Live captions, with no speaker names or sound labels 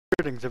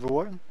Greetings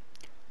everyone.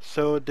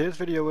 So this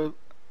video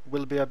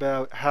will be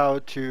about how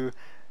to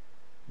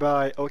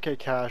buy OK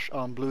Cash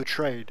on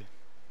bleutrade.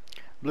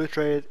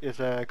 Bleutrade is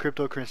a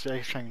cryptocurrency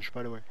exchange,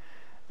 by the way.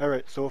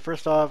 Alright, so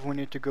first off we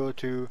need to go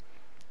to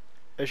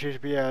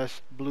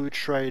https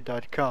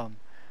bleutrade.com.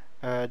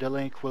 The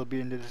link will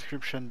be in the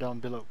description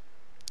down below.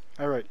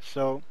 Alright,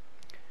 so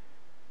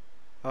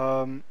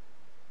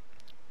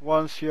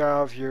once you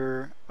have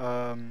your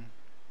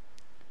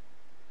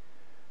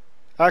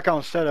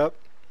account set up,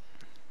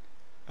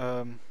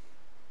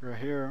 right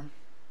here,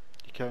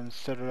 you can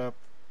set it up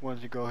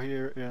once you go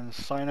here and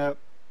sign up,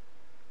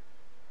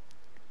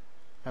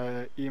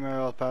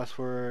 email,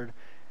 password,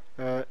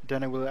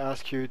 then it will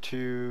ask you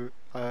to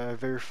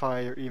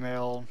verify your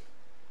email.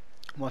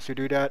 Once you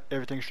do that,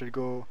 everything should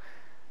go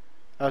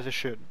as it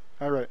should.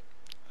 Alright,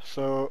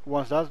 so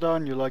once that's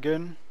done, you log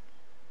in.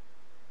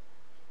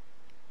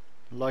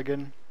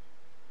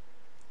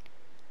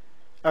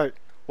 Alright,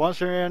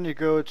 once you're in, you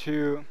go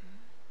to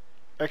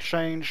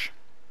exchange.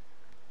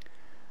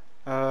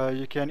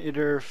 You can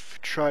either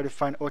try to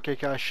find OK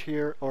Cash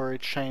here or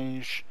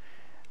change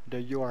the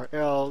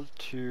URL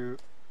to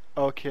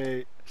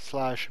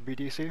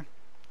OK/BTC.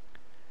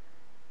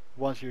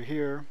 Once you're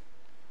here,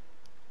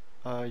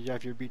 you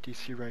have your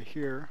BTC right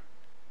here.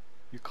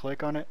 You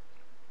click on it.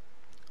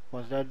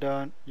 Once that's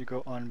done, you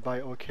go on buy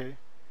OK.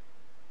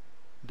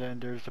 Then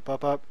there's the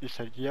pop-up. You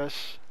said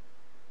yes,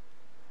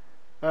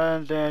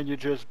 and then you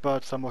just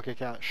bought some OK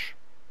Cash,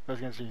 as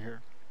you can see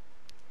here.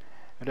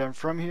 And then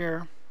from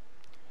here,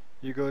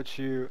 you go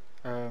to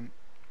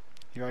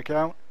your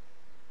account.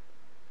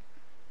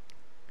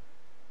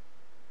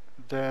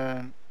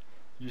 Then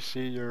you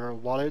see your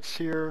wallets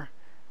here,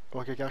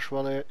 OK Cash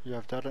wallet. You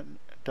have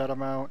that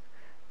amount.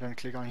 Then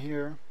click on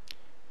here.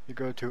 You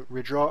go to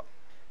withdraw.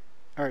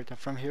 Alright, then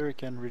from here you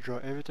can withdraw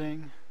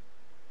everything.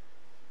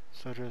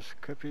 So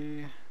just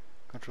copy,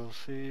 Control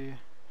C,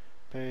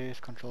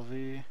 paste, Control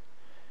V,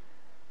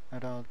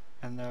 and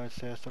now it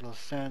says total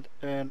send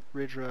and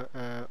withdraw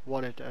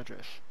wallet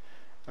address.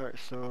 Alright,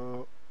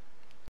 so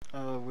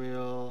I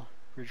will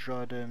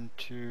withdraw them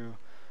to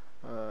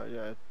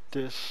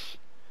this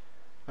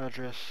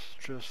address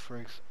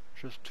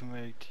just to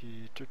make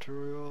the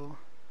tutorial.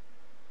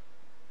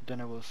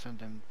 Then I will send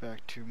them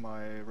back to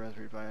my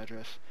Raspberry Pi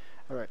address.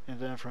 Alright, and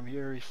then from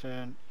here you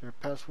send your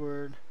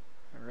password.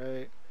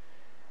 Alright,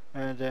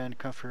 and then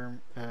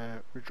confirm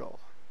withdrawal.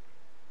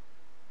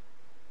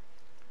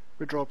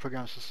 Withdrawal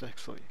program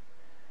successfully.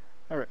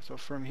 Alright, so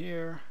from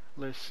here,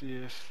 let's see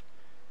if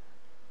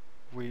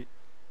we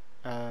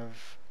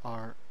have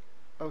our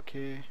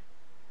OK,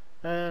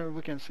 and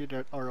we can see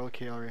that our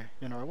OK are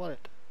in our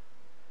wallet.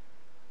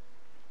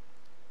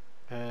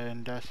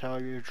 And that's how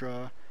you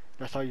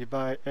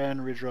buy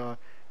and withdraw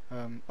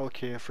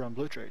OK from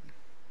bleutrade.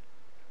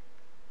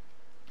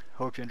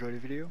 Hope you enjoyed the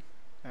video,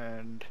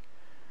 and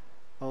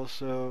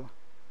also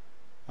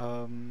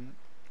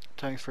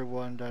thanks for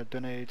everyone that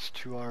donates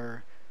to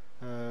our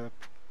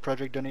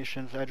project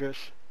donations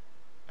address,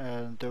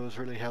 and those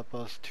really help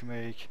us to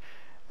make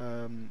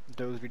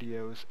those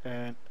videos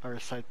and our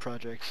side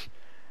projects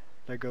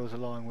that goes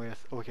along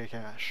with OK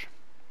Cash.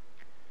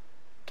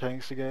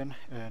 Thanks again,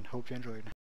 and hope you enjoyed.